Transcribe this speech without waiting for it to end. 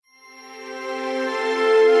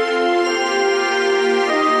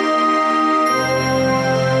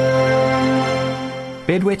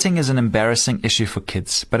Bedwetting is an embarrassing issue for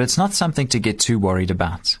kids, but it's not something to get too worried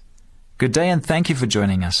about. Good day and thank you for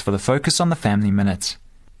joining us for the Focus on the Family Minute.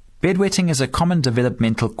 Bedwetting is a common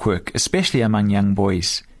developmental quirk, especially among young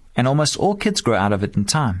boys, and almost all kids grow out of it in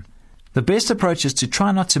time. The best approach is to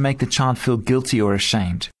try not to make the child feel guilty or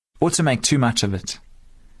ashamed, or to make too much of it.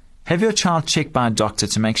 Have your child checked by a doctor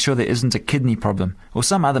to make sure there isn't a kidney problem or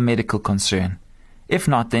some other medical concern. If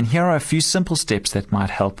not, then here are a few simple steps that might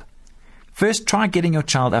help. First, try getting your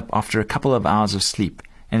child up after a couple of hours of sleep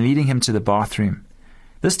and leading him to the bathroom.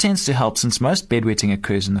 This tends to help since most bedwetting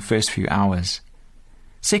occurs in the first few hours.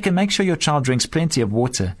 Second, make sure your child drinks plenty of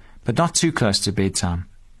water, but not too close to bedtime.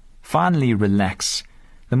 Finally, relax.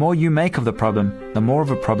 The more you make of the problem, the more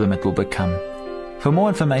of a problem it will become. For more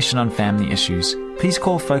information on family issues, please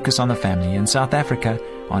call Focus on the Family in South Africa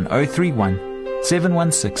on 031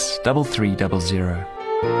 716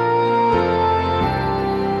 3300.